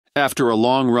After a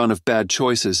long run of bad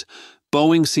choices,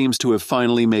 Boeing seems to have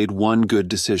finally made one good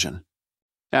decision.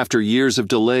 After years of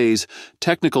delays,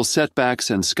 technical setbacks,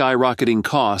 and skyrocketing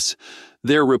costs,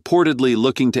 they're reportedly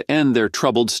looking to end their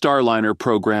troubled Starliner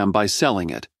program by selling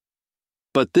it.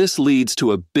 But this leads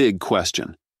to a big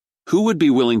question. Who would be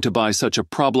willing to buy such a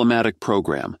problematic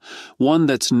program, one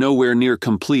that's nowhere near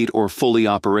complete or fully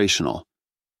operational?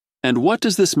 And what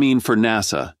does this mean for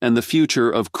NASA and the future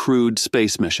of crewed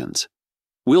space missions?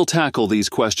 We'll tackle these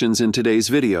questions in today's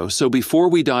video, so before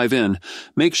we dive in,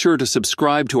 make sure to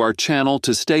subscribe to our channel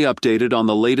to stay updated on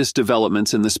the latest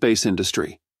developments in the space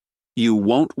industry. You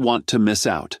won't want to miss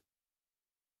out.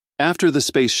 After the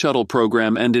Space Shuttle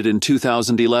program ended in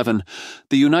 2011,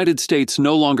 the United States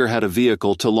no longer had a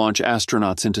vehicle to launch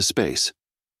astronauts into space.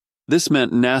 This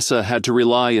meant NASA had to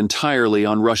rely entirely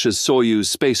on Russia's Soyuz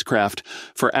spacecraft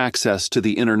for access to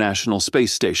the International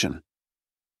Space Station.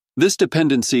 This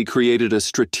dependency created a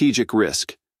strategic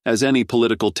risk, as any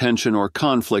political tension or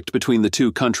conflict between the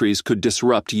two countries could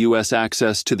disrupt U.S.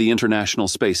 access to the International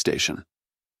Space Station.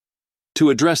 To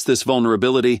address this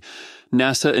vulnerability,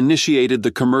 NASA initiated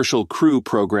the Commercial Crew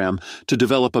Program to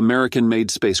develop American-made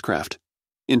spacecraft.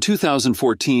 In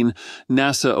 2014,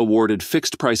 NASA awarded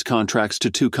fixed-price contracts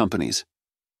to two companies.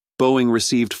 Boeing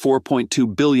received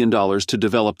 $4.2 billion to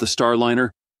develop the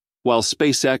Starliner, while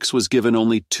SpaceX was given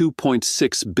only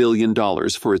 $2.6 billion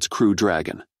for its Crew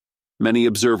Dragon. Many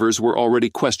observers were already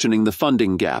questioning the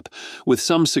funding gap, with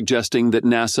some suggesting that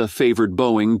NASA favored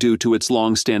Boeing due to its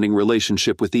long-standing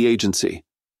relationship with the agency.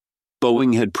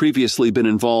 Boeing had previously been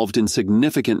involved in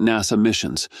significant NASA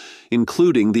missions,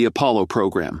 including the Apollo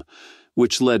program,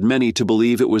 which led many to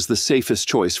believe it was the safest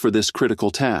choice for this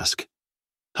critical task.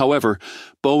 However,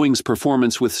 Boeing's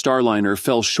performance with Starliner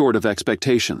fell short of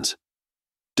expectations.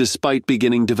 Despite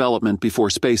beginning development before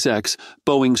SpaceX,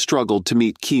 Boeing struggled to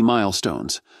meet key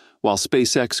milestones, while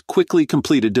SpaceX quickly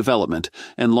completed development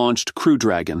and launched Crew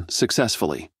Dragon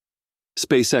successfully.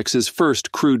 SpaceX's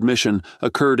first crewed mission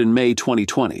occurred in May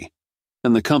 2020,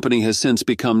 and the company has since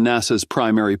become NASA's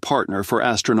primary partner for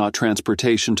astronaut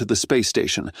transportation to the space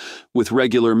station, with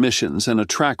regular missions and a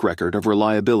track record of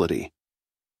reliability.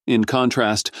 In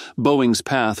contrast, Boeing's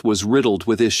path was riddled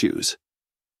with issues.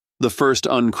 The first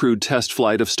uncrewed test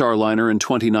flight of Starliner in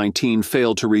 2019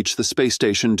 failed to reach the space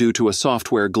station due to a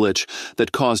software glitch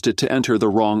that caused it to enter the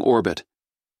wrong orbit.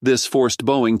 This forced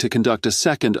Boeing to conduct a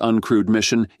second uncrewed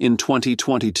mission in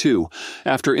 2022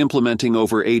 after implementing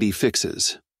over 80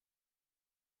 fixes.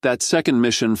 That second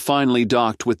mission finally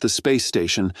docked with the space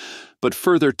station, but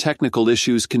further technical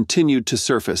issues continued to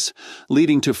surface,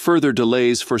 leading to further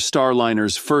delays for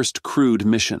Starliner's first crewed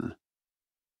mission.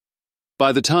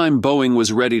 By the time Boeing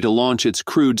was ready to launch its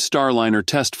crewed Starliner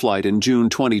test flight in June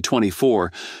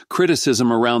 2024,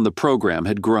 criticism around the program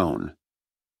had grown.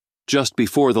 Just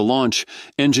before the launch,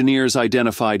 engineers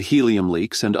identified helium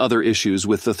leaks and other issues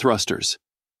with the thrusters.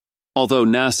 Although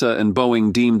NASA and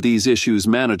Boeing deemed these issues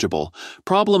manageable,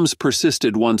 problems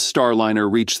persisted once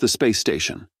Starliner reached the space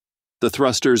station. The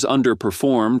thrusters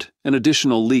underperformed, and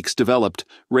additional leaks developed,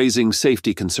 raising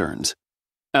safety concerns.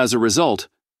 As a result,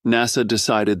 NASA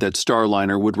decided that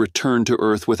Starliner would return to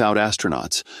Earth without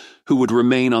astronauts, who would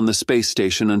remain on the space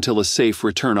station until a safe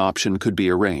return option could be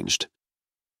arranged.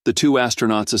 The two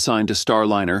astronauts assigned to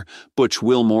Starliner, Butch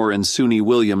Wilmore and Suni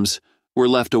Williams, were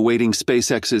left awaiting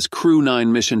SpaceX's Crew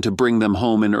 9 mission to bring them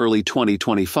home in early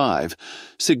 2025,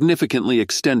 significantly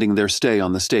extending their stay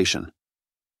on the station.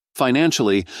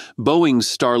 Financially, Boeing's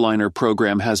Starliner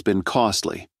program has been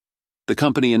costly. The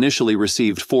company initially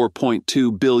received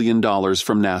 $4.2 billion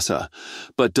from NASA,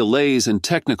 but delays and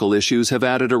technical issues have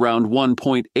added around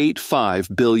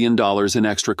 $1.85 billion in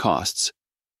extra costs.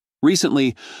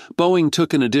 Recently, Boeing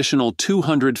took an additional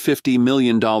 $250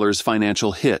 million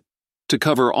financial hit to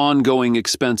cover ongoing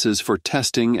expenses for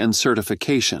testing and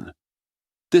certification.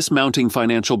 This mounting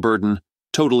financial burden,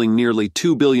 totaling nearly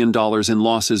 $2 billion in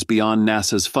losses beyond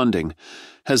NASA's funding,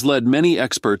 has led many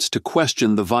experts to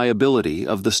question the viability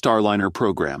of the Starliner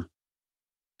program.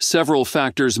 Several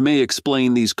factors may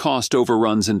explain these cost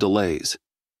overruns and delays.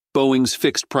 Boeing's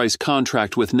fixed-price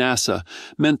contract with NASA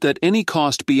meant that any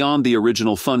cost beyond the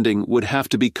original funding would have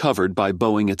to be covered by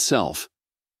Boeing itself.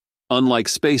 Unlike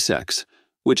SpaceX,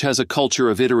 which has a culture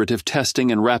of iterative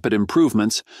testing and rapid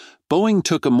improvements, Boeing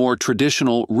took a more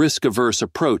traditional, risk-averse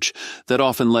approach that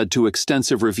often led to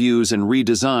extensive reviews and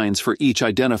redesigns for each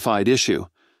identified issue.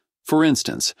 For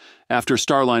instance, after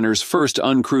Starliner's first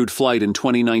uncrewed flight in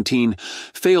 2019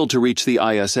 failed to reach the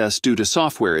ISS due to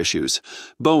software issues,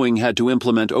 Boeing had to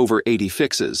implement over 80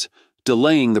 fixes,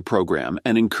 delaying the program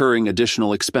and incurring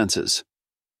additional expenses.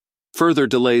 Further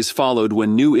delays followed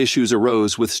when new issues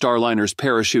arose with Starliner's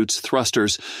parachutes,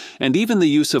 thrusters, and even the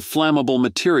use of flammable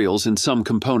materials in some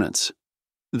components.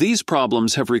 These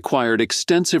problems have required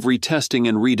extensive retesting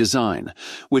and redesign,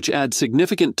 which add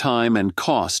significant time and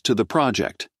cost to the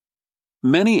project.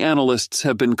 Many analysts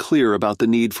have been clear about the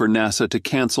need for NASA to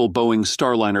cancel Boeing's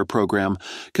Starliner program,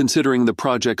 considering the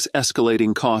project's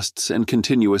escalating costs and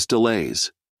continuous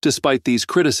delays. Despite these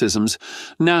criticisms,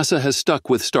 NASA has stuck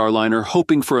with Starliner,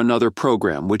 hoping for another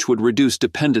program which would reduce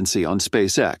dependency on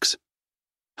SpaceX.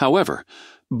 However,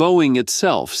 Boeing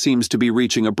itself seems to be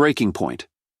reaching a breaking point.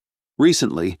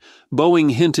 Recently,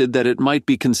 Boeing hinted that it might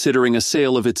be considering a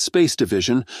sale of its space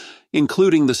division,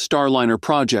 including the Starliner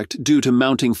project, due to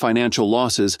mounting financial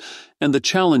losses and the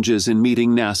challenges in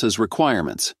meeting NASA's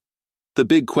requirements. The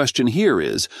big question here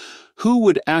is, who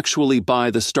would actually buy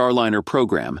the Starliner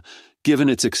program, given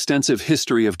its extensive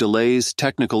history of delays,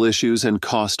 technical issues, and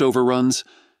cost overruns?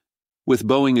 With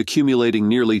Boeing accumulating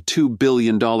nearly $2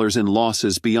 billion in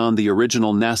losses beyond the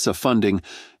original NASA funding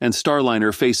and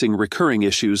Starliner facing recurring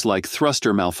issues like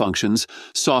thruster malfunctions,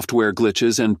 software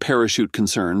glitches, and parachute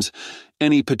concerns,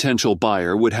 any potential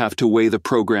buyer would have to weigh the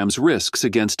program's risks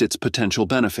against its potential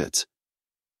benefits.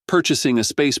 Purchasing a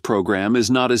space program is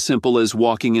not as simple as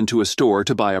walking into a store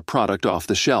to buy a product off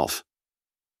the shelf.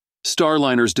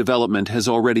 Starliner's development has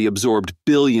already absorbed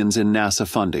billions in NASA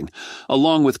funding,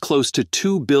 along with close to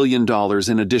 $2 billion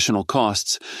in additional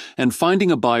costs, and finding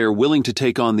a buyer willing to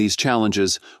take on these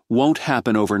challenges won't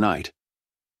happen overnight.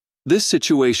 This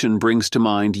situation brings to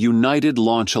mind United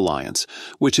Launch Alliance,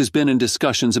 which has been in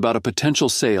discussions about a potential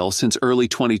sale since early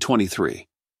 2023.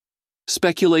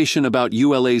 Speculation about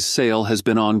ULA's sale has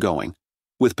been ongoing,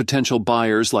 with potential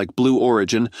buyers like Blue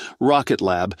Origin, Rocket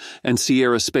Lab, and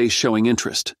Sierra Space showing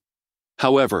interest.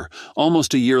 However,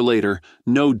 almost a year later,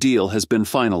 no deal has been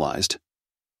finalized.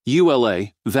 ULA,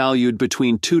 valued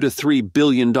between $2 to $3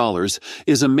 billion,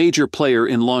 is a major player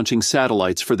in launching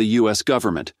satellites for the U.S.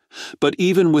 government. But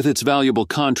even with its valuable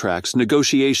contracts,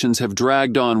 negotiations have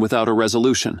dragged on without a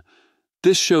resolution.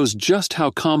 This shows just how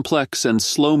complex and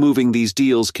slow-moving these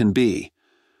deals can be.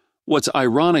 What's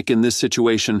ironic in this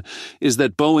situation is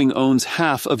that Boeing owns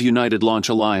half of United Launch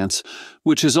Alliance,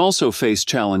 which has also faced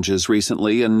challenges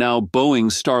recently, and now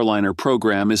Boeing's Starliner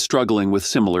program is struggling with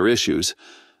similar issues.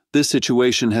 This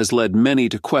situation has led many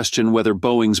to question whether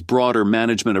Boeing's broader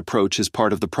management approach is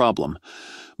part of the problem.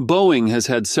 Boeing has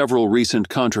had several recent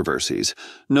controversies.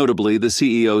 Notably, the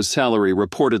CEO's salary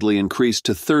reportedly increased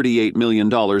to $38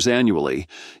 million annually,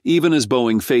 even as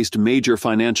Boeing faced major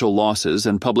financial losses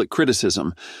and public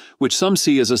criticism, which some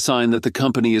see as a sign that the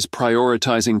company is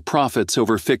prioritizing profits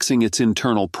over fixing its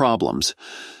internal problems.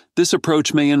 This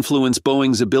approach may influence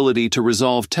Boeing's ability to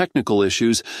resolve technical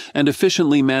issues and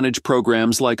efficiently manage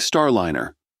programs like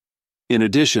Starliner. In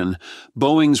addition,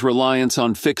 Boeing's reliance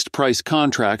on fixed-price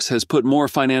contracts has put more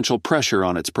financial pressure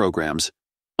on its programs.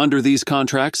 Under these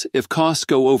contracts, if costs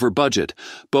go over budget,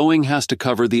 Boeing has to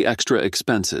cover the extra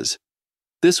expenses.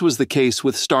 This was the case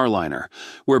with Starliner,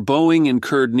 where Boeing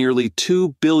incurred nearly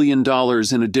 $2 billion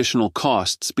in additional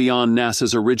costs beyond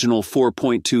NASA's original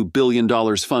 $4.2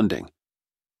 billion funding.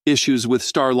 Issues with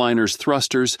Starliner's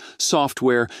thrusters,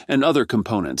 software, and other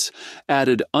components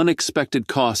added unexpected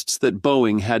costs that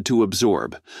Boeing had to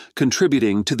absorb,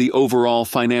 contributing to the overall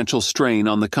financial strain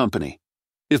on the company.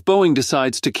 If Boeing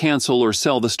decides to cancel or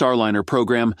sell the Starliner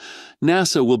program,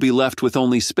 NASA will be left with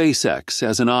only SpaceX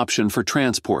as an option for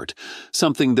transport,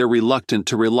 something they're reluctant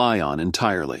to rely on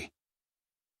entirely.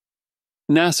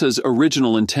 NASA's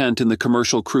original intent in the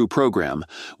Commercial Crew program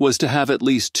was to have at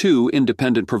least 2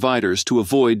 independent providers to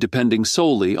avoid depending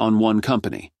solely on one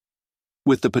company.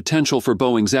 With the potential for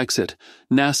Boeing's exit,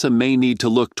 NASA may need to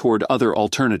look toward other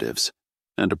alternatives,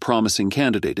 and a promising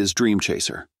candidate is Dream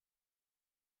Chaser.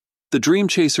 The Dream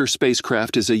Chaser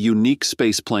spacecraft is a unique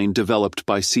spaceplane developed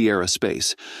by Sierra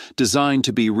Space, designed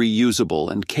to be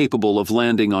reusable and capable of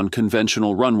landing on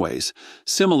conventional runways,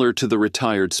 similar to the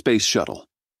retired Space Shuttle.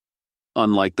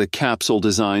 Unlike the capsule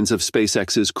designs of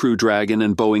SpaceX's Crew Dragon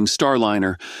and Boeing's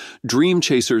Starliner, Dream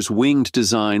Chaser's winged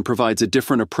design provides a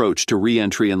different approach to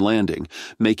re-entry and landing,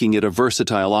 making it a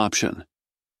versatile option.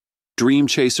 Dream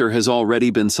Chaser has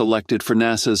already been selected for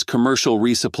NASA's Commercial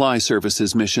Resupply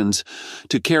Services missions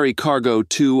to carry cargo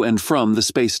to and from the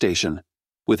space station,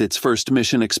 with its first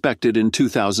mission expected in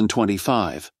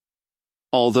 2025.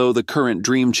 Although the current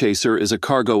Dream Chaser is a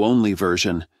cargo-only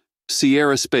version,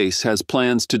 Sierra Space has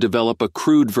plans to develop a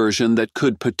crewed version that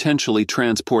could potentially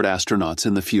transport astronauts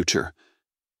in the future.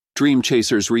 Dream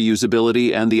Chaser's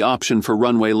reusability and the option for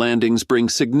runway landings bring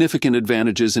significant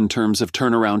advantages in terms of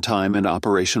turnaround time and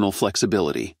operational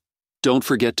flexibility. Don't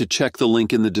forget to check the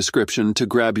link in the description to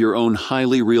grab your own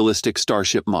highly realistic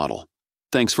Starship model.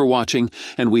 Thanks for watching,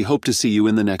 and we hope to see you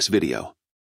in the next video.